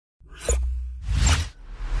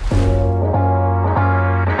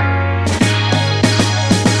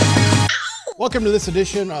Welcome to this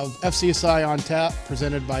edition of FCSI on Tap,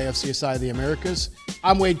 presented by FCSI the Americas.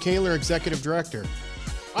 I'm Wade Kaler, Executive Director.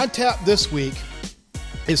 On Tap this week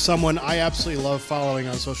is someone I absolutely love following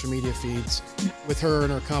on social media feeds with her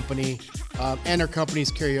and her company, and her company's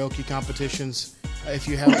karaoke competitions. If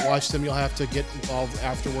you haven't watched them, you'll have to get involved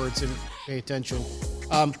afterwards and pay attention.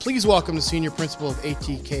 Please welcome the Senior Principal of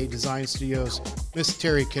ATK Design Studios, Miss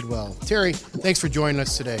Terry Kidwell. Terry, thanks for joining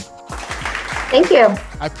us today. Thank you.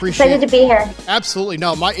 I appreciate it. Excited to be here. Absolutely.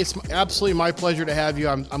 No, it's absolutely my pleasure to have you.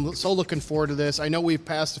 I'm so looking forward to this. I know we've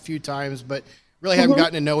passed a few times, but really haven't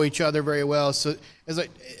gotten to know each other very well. So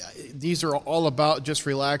these are all about just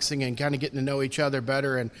relaxing and kind of getting to know each other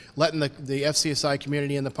better and letting the FCSI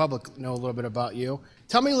community and the public know a little bit about you.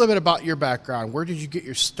 Tell me a little bit about your background. Where did you get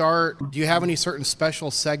your start? Do you have any certain special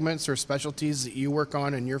segments or specialties that you work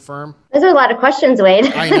on in your firm? Those are a lot of questions, Wade.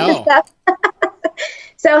 I know.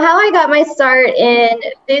 So how I got my start in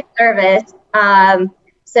food service.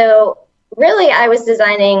 So really I was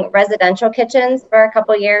designing residential kitchens for a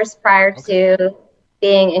couple years prior to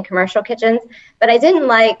being in commercial kitchens, but I didn't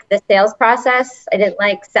like the sales process. I didn't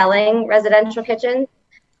like selling residential kitchens.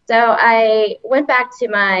 So I went back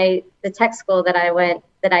to the tech school that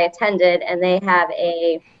I attended, and they have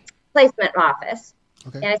a placement office.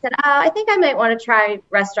 Okay. And I said, I think I might want to try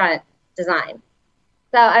restaurant design.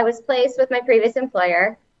 So I was placed with my previous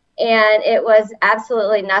employer, and it was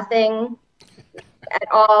absolutely nothing at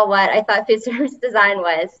all what I thought food service design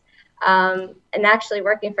was. And actually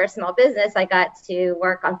working for a small business, I got to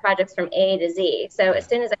work on projects from A to Z. So as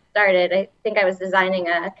soon as I started, I think I was designing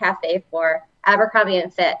a cafe for Abercrombie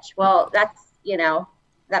and Fitch. Well, that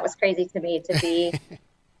was crazy to me to be,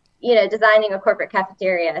 designing a corporate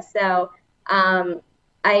cafeteria. So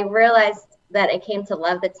I realized that I came to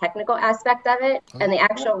love the technical aspect of it, and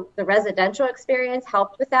the residential experience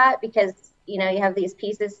helped with that because, you have these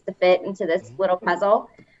pieces to fit into this little puzzle.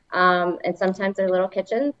 And sometimes they're little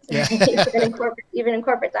kitchens, even in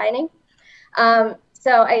corporate dining.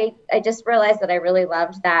 So I just realized that I really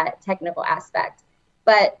loved that technical aspect.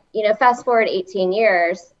 But, fast forward 18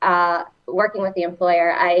 years, working with the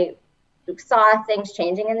employer, I saw things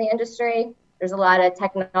changing in the industry. There's a lot of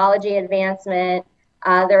technology advancement.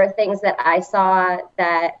 There were things that I saw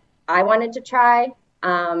that I wanted to try,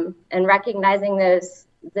 and recognizing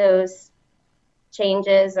those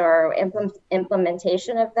changes or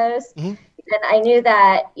implementation of those. Mm-hmm. And I knew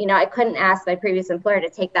that, I couldn't ask my previous employer to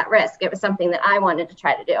take that risk. It was something that I wanted to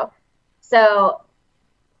try to do. So,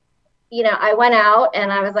 I went out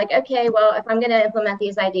and I was like, okay, well, if I'm going to implement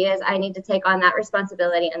these ideas, I need to take on that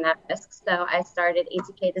responsibility and that risk. So I started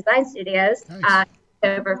ATK Design Studios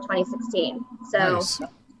October of 2016. So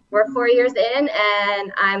we're 4 years in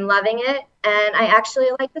and I'm loving it. And I actually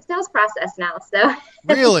like the sales process now. So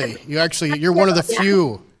really, you're one of the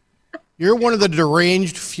few. You're one of the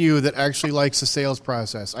deranged few that actually likes the sales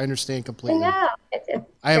process. I understand completely. I know.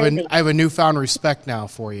 I have a newfound respect now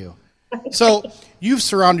for you. So you've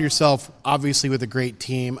surrounded yourself, obviously, with a great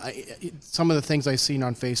team. Some of the things I've seen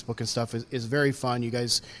on Facebook and stuff is very fun. You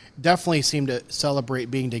guys definitely seem to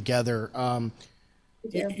celebrate being together.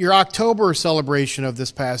 Your October celebration of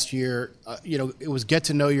this past year, it was Get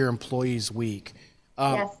to Know Your Employees Week.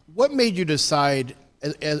 Yes. What made you decide,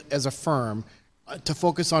 as a firm, to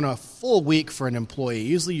focus on a full week for an employee?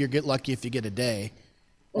 Usually you get lucky if you get a day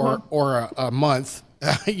or a month.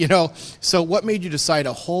 So what made you decide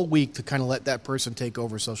a whole week to kind of let that person take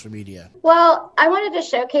over social media? Well, I wanted to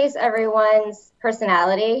showcase everyone's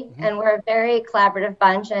personality, and we're a very collaborative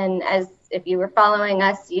bunch. And as if you were following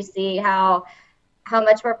us, you see how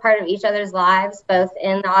much we're part of each other's lives, both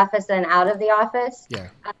in the office and out of the office. Yeah.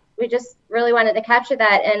 We just really wanted to capture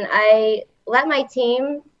that. And I let my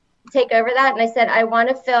team take over that. And I said, I want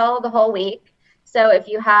to fill the whole week. So if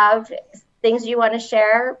you have things you want to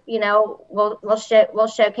share, we'll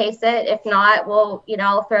showcase it. If not,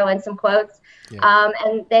 I'll throw in some quotes. Yeah.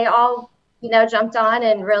 And they all, jumped on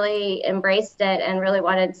and really embraced it and really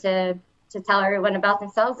wanted to tell everyone about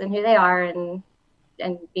themselves and who they are and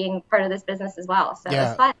being part of this business as well. So It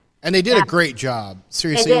was fun. And they did a great job.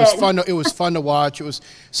 Seriously, it was fun. It was fun to watch. It was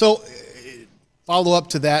so. Follow up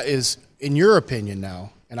to that is, in your opinion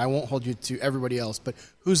now, and I won't hold you to everybody else, but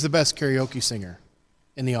who's the best karaoke singer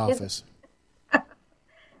in the office?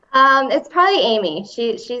 It's probably Amy.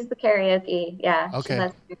 She's the karaoke. Yeah. Okay.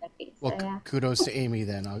 Karaoke, well, kudos to Amy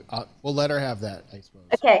then. We'll let her have that, I suppose.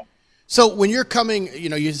 Okay. So when you're coming,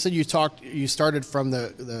 you said you started from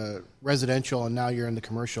the residential and now you're in the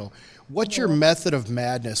commercial. What's your method of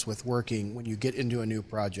madness with working when you get into a new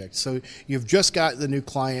project? So you've just got the new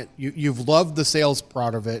client. You've loved the sales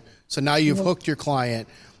part of it. So now you've hooked your client.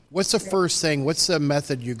 What's the first thing? What's the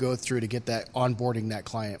method you go through to get that onboarding that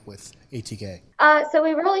client with ATK? So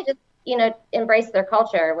we really just, embrace their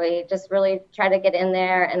culture. We just really try to get in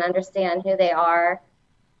there and understand who they are,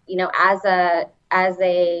 as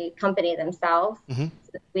a company themselves. So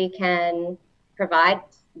that we can provide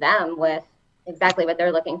them with exactly what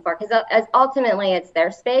they're looking for. Because ultimately it's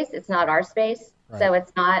their space. It's not our space. Right. So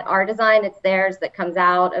it's not our design. It's theirs that comes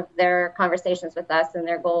out of their conversations with us and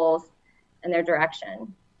their goals and their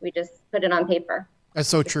direction. We just put it on paper. That's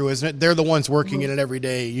so true, isn't it? They're the ones working in it every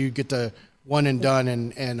day. You get to one and done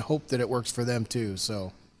and hope that it works for them too.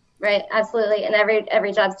 So right, absolutely. And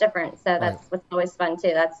every job's different. So that's what's always fun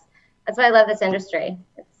too. That's why I love this industry.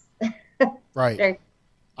 It's right.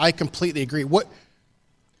 I completely agree.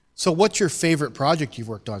 What's your favorite project you've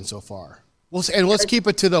worked on so far? Let's keep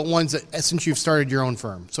it to the ones that since you've started your own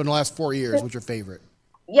firm. So in the last 4 years, what's your favorite?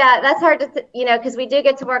 Yeah, that's hard to, because we do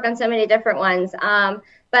get to work on so many different ones.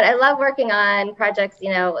 But I love working on projects.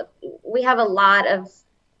 We have a lot of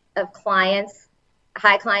clients,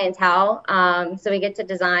 high clientele. So we get to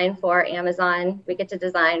design for Amazon. We get to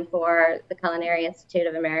design for the Culinary Institute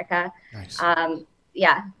of America. Nice.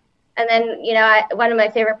 Yeah. And then, one of my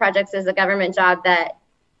favorite projects is a government job that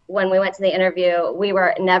when we went to the interview, we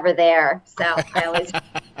were never there. So I always...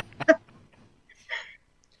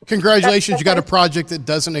 Congratulations, you got a project that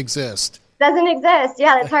doesn't exist. Doesn't exist.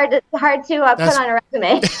 Yeah, it's hard to put on a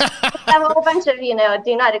resume. I have a whole bunch of,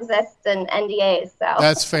 do not exist and NDAs. So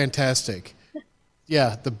that's fantastic.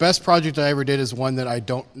 Yeah, the best project I ever did is one that I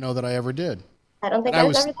don't know that I ever did. I don't think I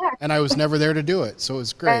was ever there. And I was never there to do it, so it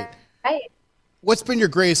was great. Right. What's been your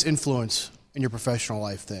greatest influence in your professional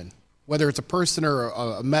life then? Whether it's a person or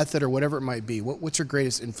a method or whatever it might be, what's your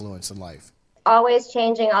greatest influence in life? Always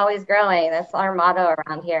changing, always growing. That's our motto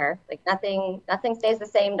around here. Like nothing stays the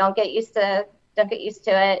same. Don't get used to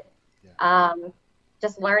it. Yeah.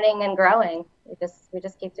 Just learning and growing. We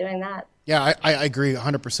just keep doing that. Yeah, I agree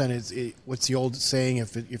 100%. What's the old saying?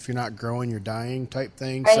 If you're not growing, you're dying type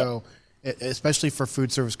thing. Right. So especially for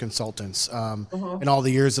food service consultants, in all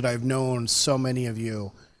the years that I've known so many of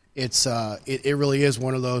you, it really is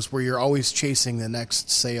one of those where you're always chasing the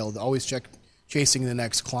next sale, chasing the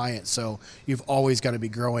next client. So you've always got to be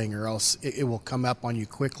growing, or else it will come up on you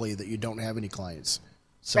quickly that you don't have any clients.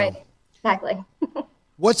 So, right, exactly.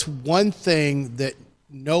 What's one thing that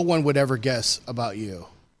no one would ever guess about you?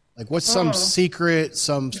 Like what's some secret,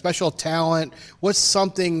 some special talent? What's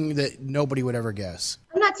something that nobody would ever guess?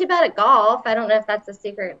 I'm not too bad at golf. I don't know if that's a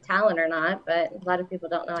secret talent or not, but a lot of people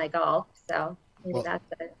don't know I golf. So maybe that's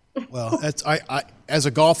it. Well, that's I as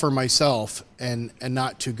a golfer myself and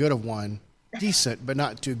not too good of one, decent but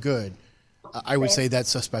not too good, I would say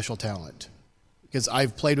that's a special talent, because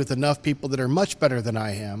I've played with enough people that are much better than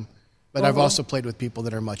I am, but I've also played with people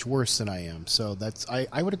that are much worse than I am. So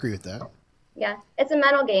I would agree with that. Yeah, it's a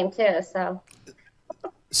mental game too.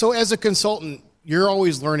 So as a consultant, you're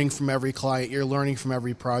always learning from every client. You're learning from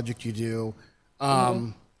every project you do.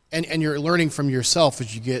 And you're learning from yourself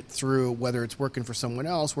as you get through, whether it's working for someone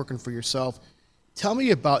else, working for yourself. Tell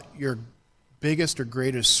me about your biggest or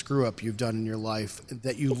greatest screw up you've done in your life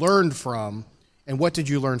that you learned from, and what did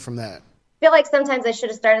you learn from that? I feel like sometimes I should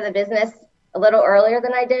have started the business a little earlier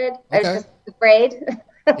than I did. Okay. I was just afraid.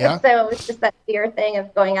 Yeah. So it was just that fear thing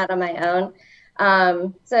of going out on my own.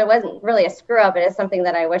 So it wasn't really a screw up. It is something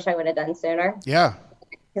that I wish I would have done sooner. Yeah.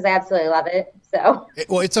 Because I absolutely love it. So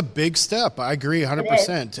it's a big step. I agree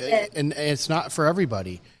 100%. And it's not for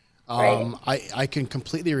everybody. Right. I can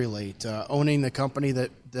completely relate. Owning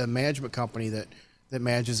the management company that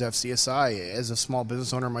manages FCSI, as a small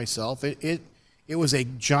business owner myself, it was a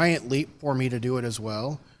giant leap for me to do it as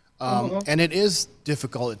well. And it is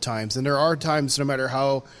difficult at times. And there are times, no matter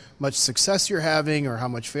how much success you're having or how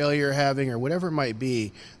much failure you're having or whatever it might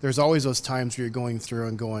be, there's always those times where you're going through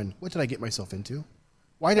and going, what did I get myself into?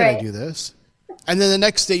 Why did I do this? And then the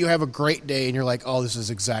next day you have a great day and you're like, oh, this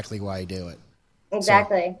is exactly why I do it.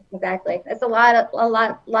 Exactly. It's a lot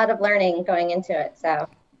of learning going into it. So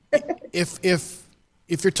if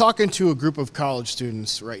you're talking to a group of college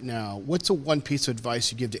students right now, what's one piece of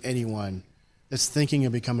advice you give to anyone that's thinking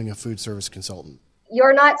of becoming a food service consultant?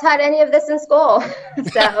 You're not taught any of this in school.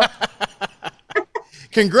 So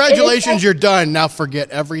congratulations, you're done. Now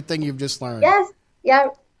forget everything you've just learned. Yes. Yeah.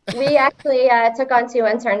 We actually took on 2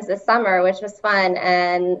 interns this summer, which was fun.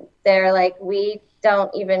 And they're like, we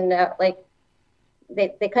don't even know, like they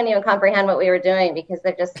couldn't even comprehend what we were doing because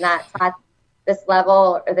they're just not taught this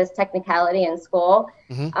level or this technicality in school.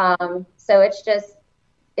 So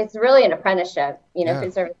it's really an apprenticeship.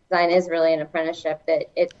 Food service design is really an apprenticeship. That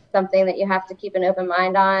it's something that you have to keep an open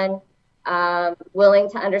mind on, willing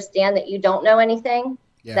to understand that you don't know anything.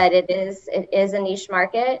 that it is a niche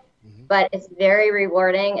market, but it's very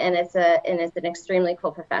rewarding, and it's an extremely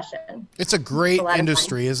cool profession. It's a great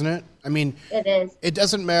industry, isn't it? I mean, it is. It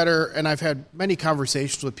doesn't matter, and I've had many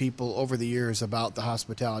conversations with people over the years about the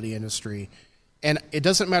hospitality industry, and it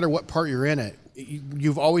doesn't matter what part you're in it.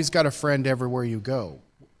 You've always got a friend everywhere you go.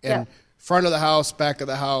 And front of the house, back of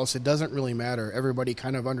the house, it doesn't really matter. Everybody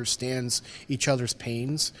kind of understands each other's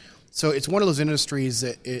pains. So it's one of those industries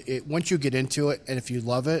that once you get into it, and if you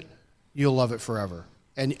love it, you'll love it forever.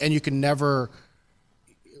 And you can never,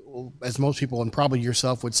 as most people and probably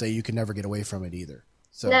yourself would say, you can never get away from it either.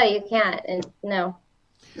 So no, you can't. And no,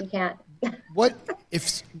 you can't. But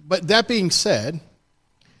that being said,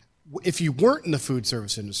 if you weren't in the food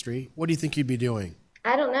service industry, what do you think you'd be doing?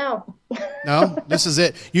 I don't know. No, this is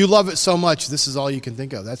it. You love it so much. This is all you can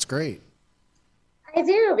think of. That's great. I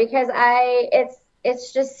do, because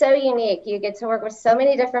it's just so unique. You get to work with so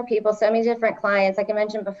many different people, so many different clients. Like I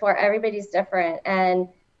mentioned before, everybody's different. And,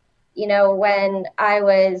 when I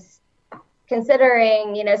was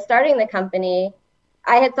considering, starting the company,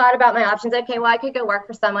 I had thought about my options. Okay, well, I could go work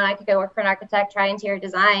for someone. I could go work for an architect, try interior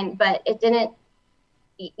design, but it didn't,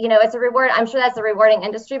 it's a reward. I'm sure that's a rewarding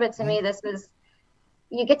industry, but to me,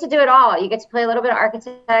 you get to do it all. You get to play a little bit of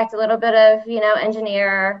architect, a little bit of,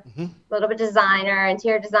 engineer, a little bit designer,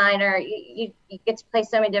 interior designer. You get to play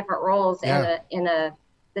so many different roles in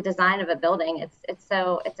the design of a building.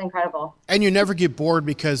 It's incredible. And you never get bored,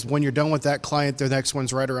 because when you're done with that client, the next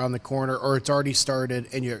one's right around the corner, or it's already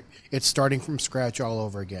started and it's starting from scratch all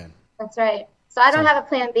over again. That's right. So I don't have a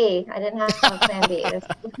plan B. I didn't have a plan B.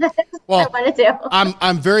 That's what I want to do.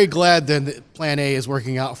 I'm very glad that plan A is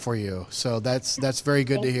working out for you. So that's very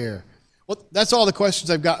good to hear. Well, that's all the questions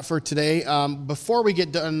I've got for today. Before we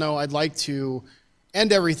get done, though, I'd like to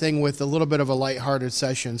end everything with a little bit of a lighthearted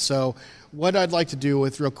session. So what I'd like to do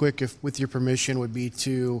real quick, if with your permission, would be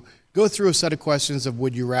to go through a set of questions of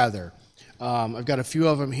would you rather. I've got a few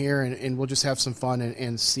of them here, and we'll just have some fun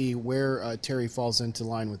and see where Terry falls into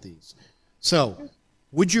line with these. So,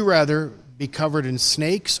 would you rather be covered in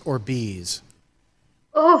snakes or bees?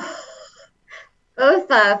 Oh,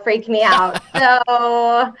 both freak me out.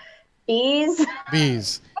 So, bees.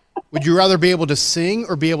 Bees. Would you rather be able to sing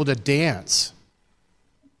or be able to dance?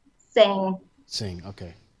 Sing. Sing,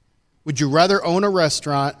 okay. Would you rather own a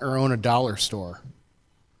restaurant or own a dollar store?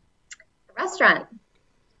 A restaurant.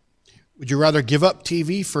 Would you rather give up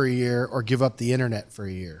TV for a year or give up the internet for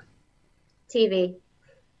a year? TV.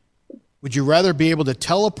 Would you rather be able to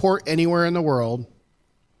teleport anywhere in the world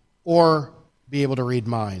or be able to read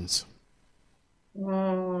minds?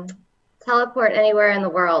 Teleport anywhere in the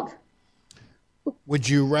world. Would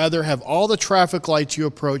you rather have all the traffic lights you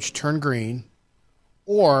approach turn green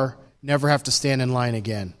or never have to stand in line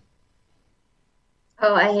again?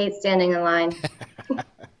 Oh, I hate standing in line.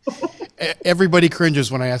 Everybody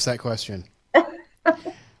cringes when I ask that question.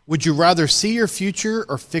 Would you rather see your future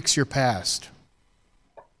or fix your past?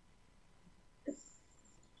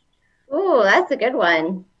 Ooh, that's a good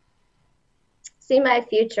one. See my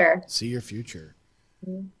future. See your future.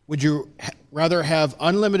 Mm-hmm. Would you rather have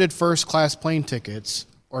unlimited first-class plane tickets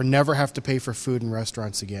or never have to pay for food in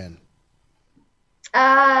restaurants again?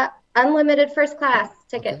 Unlimited first-class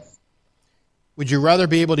tickets. Okay. Would you rather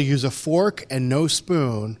be able to use a fork and no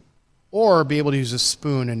spoon or be able to use a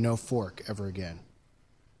spoon and no fork ever again?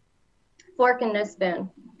 Fork and no spoon.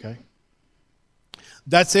 Okay.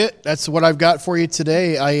 That's it. That's what I've got for you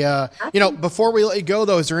today. Before we let you go,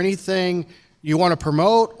 though, is there anything you want to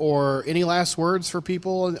promote or any last words for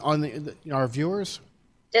people on our viewers?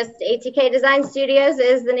 Just ATK Design Studios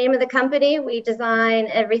is the name of the company. We design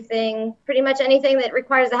everything, pretty much anything that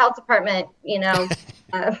requires a health department,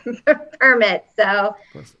 permit. So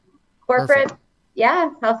perfect. Corporate,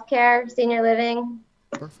 perfect. Healthcare, senior living,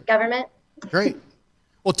 perfect. Government. Great.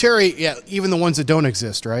 Well, Terry, even the ones that don't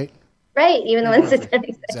exist, right? Right, even the ones that don't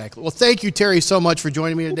exist. Exactly. Well, thank you, Terry, so much for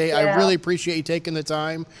joining me today. I really appreciate you taking the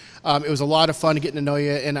time. It was a lot of fun getting to know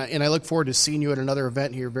you, and I look forward to seeing you at another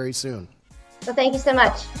event here very soon. Well, thank you so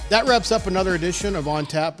much. That wraps up another edition of On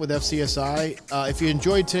Tap with FCSI. If you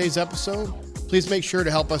enjoyed today's episode, please make sure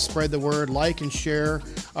to help us spread the word, like and share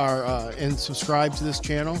and subscribe to this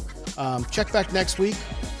channel. Check back next week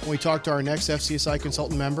when we talk to our next FCSI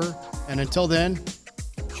consultant member. And until then,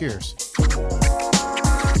 cheers.